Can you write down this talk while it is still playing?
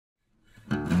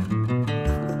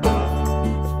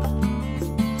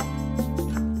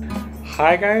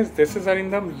Hi guys, this is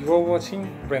Arindam. You are watching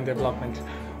Brain Development.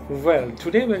 Well,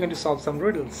 today we're going to solve some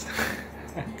riddles.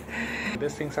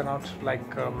 These things are not like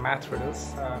math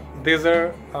riddles. These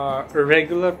are a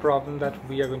regular problem that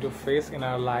we are going to face in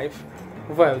our life.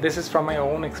 Well, this is from my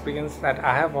own experience that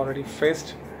I have already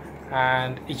faced,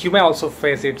 and you may also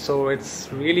face it. So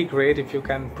it's really great if you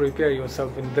can prepare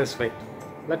yourself in this way.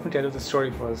 Let me tell you the story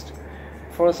first.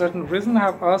 For a certain reason, I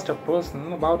have asked a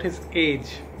person about his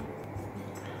age.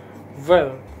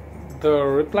 Well, the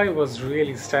reply was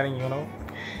really stunning,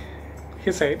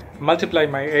 He said, multiply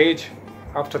my age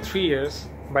after 3 years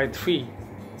by 3.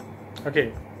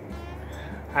 Okay.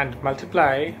 And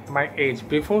multiply my age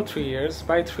before 3 years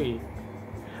by 3.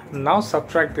 Now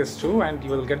subtract this 2 and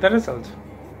you will get the result.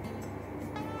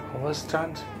 I was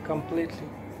stunned completely.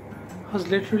 I was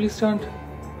literally stunned.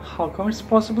 How come it's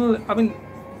possible? I mean,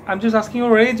 I'm just asking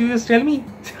your age, you just tell me.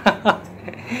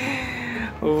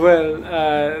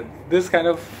 Well, this kind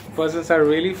of persons are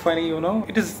really funny,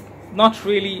 It is not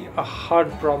really a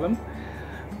hard problem,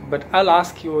 but I'll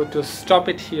ask you to stop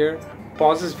it here,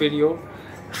 pause this video,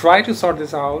 try to sort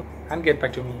this out and get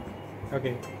back to me.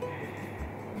 Okay.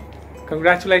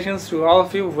 Congratulations to all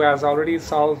of you who has already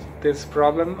solved this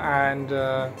problem, and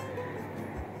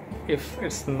if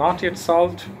it's not yet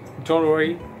solved, don't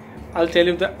worry. I'll tell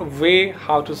you the way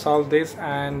how to solve this,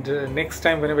 and next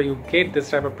time whenever you get this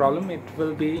type of problem, it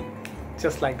will be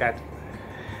just like that.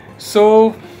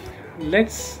 So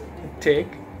let's take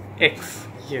x.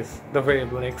 Yes, the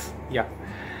variable x. Yeah,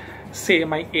 say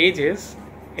my age is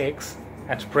x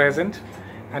at present,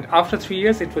 and after 3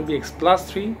 years it will be x plus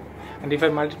 3, and if I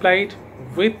multiply it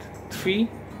with 3,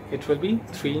 it will be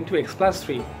 3 into x plus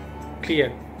 3.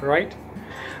 Clear, right?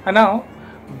 And now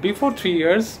before 3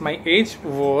 years my age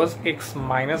was x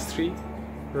minus 3,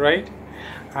 right?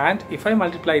 And if I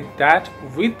multiply that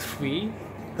with 3,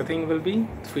 the thing will be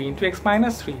 3 into x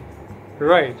minus 3,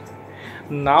 right?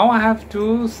 Now I have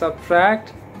to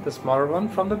subtract the smaller one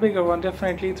from the bigger one,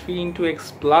 definitely 3 into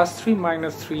x plus 3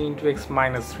 minus 3 into x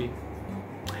minus 3.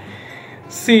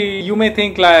 See, you may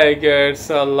think like it's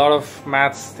a lot of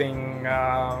maths thing,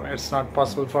 it's not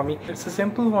possible for me. It's a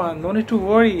simple one, no need to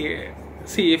worry.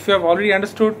 See, if you have already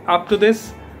understood up to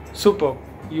this, super,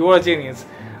 you are a genius.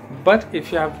 But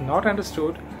if you have not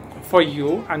understood, for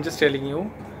you, I'm just telling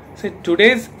you, say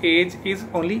today's age is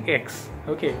only x,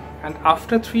 okay, and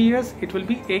after 3 years it will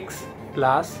be x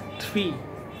plus 3,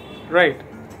 right?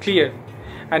 Clear?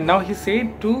 And now he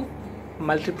said to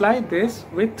multiply this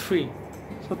with 3,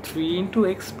 so 3 into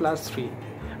x plus 3,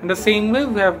 and the same way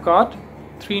we have got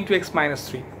 3 into x minus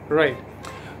 3, right?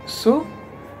 So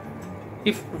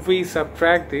if we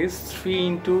subtract this 3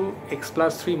 into x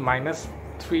plus 3 minus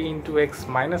 3 into x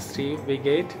minus 3, we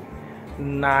get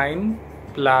 9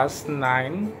 plus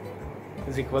 9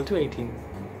 is equal to 18.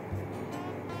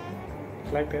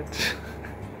 Like that.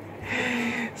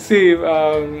 See,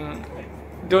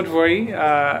 don't worry,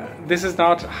 this is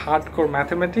not hardcore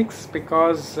mathematics,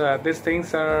 because these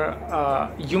things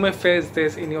are, you may face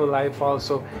this in your life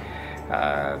also.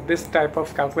 This type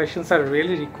of calculations are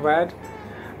really required,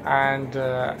 and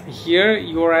here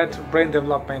you are at Brain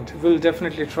Development. We'll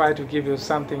definitely try to give you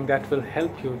something that will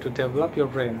help you to develop your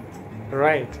brain,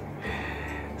 right?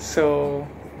 So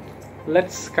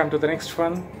let's come to the next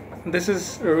one. This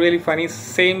is really funny,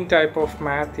 same type of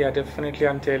math. Yeah, definitely,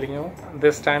 I'm telling you,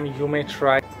 this time you may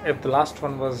try. If the last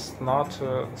one was not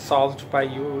solved by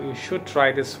you, you should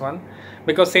try this one,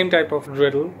 because same type of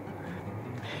riddle.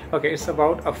 Okay, it's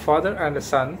about a father and a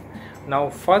son. Now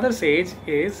father's age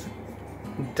is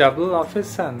double of his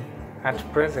son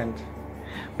at present,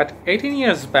 but 18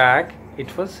 years back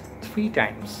it was 3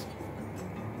 times.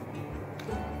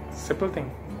 Simple thing,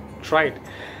 try it.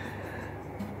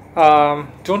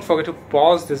 Don't forget to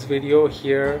pause this video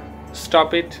here,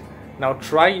 stop it, now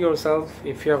try yourself.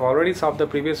 If you have already solved the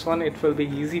previous one, it will be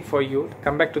easy for you.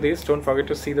 Come back to this, don't forget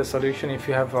to see the solution if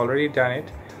you have already done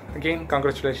it. Again,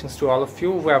 congratulations to all of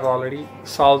you who have already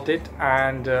solved it,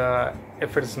 and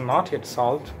if it's not yet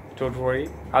solved, don't worry,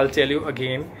 I'll tell you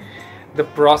again. The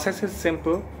process is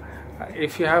simple.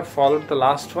 If you have followed the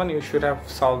last one, you should have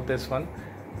solved this one.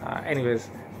 Anyways,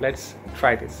 let's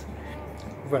try this.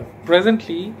 Well,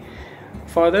 presently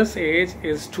father's age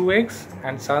is 2x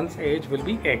and son's age will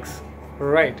be x,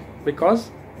 right?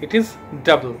 Because it is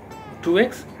double,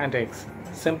 2x and x.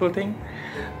 Simple thing.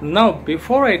 Now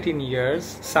before 18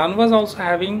 years, son was also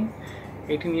having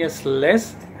 18 years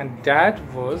less, and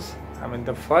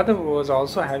the father was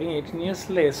also having 18 years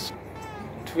less,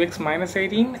 2x minus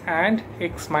 18 and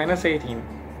x minus 18.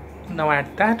 Now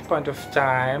at that point of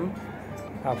time,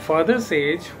 father's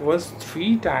age was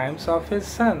 3 times of his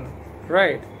son,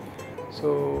 right?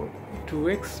 So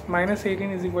 2x minus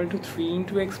 18 is equal to 3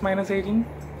 into x minus 18.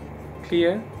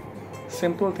 Clear?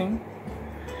 Simple thing.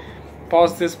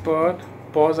 Pause this part,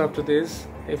 pause after this.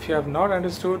 If you have not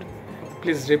understood,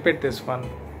 please repeat this one.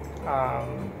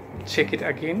 Check it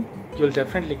again, you'll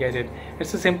definitely get it.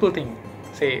 It's a simple thing.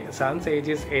 Say son's age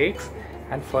is x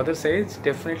and father's age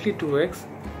definitely 2x,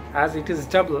 as it is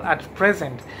double at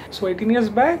present. So 18 years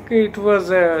back it was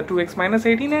 2x minus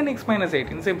 18 and x minus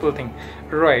 18. Simple thing.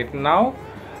 Right now,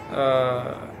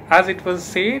 as it was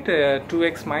said,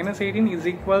 2x minus 18 is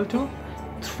equal to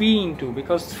 3 into,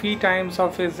 because 3 times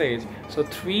of his age, so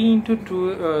 3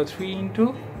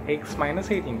 into x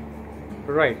minus 18.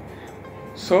 Right,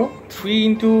 so 3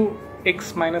 into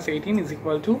x minus 18 is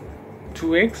equal to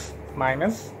 2x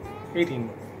minus 18.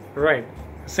 Right,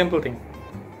 simple thing.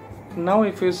 Now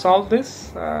if you solve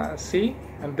this, see,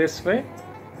 and this way,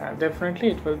 definitely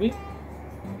it will be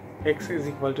x is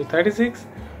equal to 36.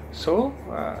 So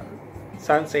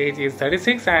son's age is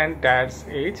 36 and dad's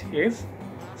age is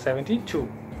 72.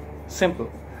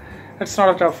 Simple. It's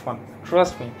not a tough one,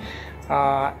 trust me.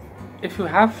 If you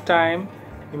have time,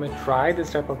 you may try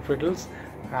this type of riddles,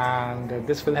 and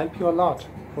this will help you a lot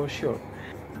for sure.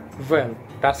 Well,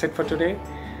 that's it for today.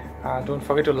 Don't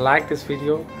forget to like this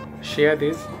video, share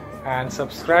this, and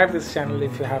subscribe this channel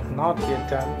if you have not yet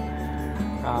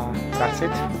done. That's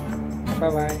it. Bye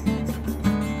bye.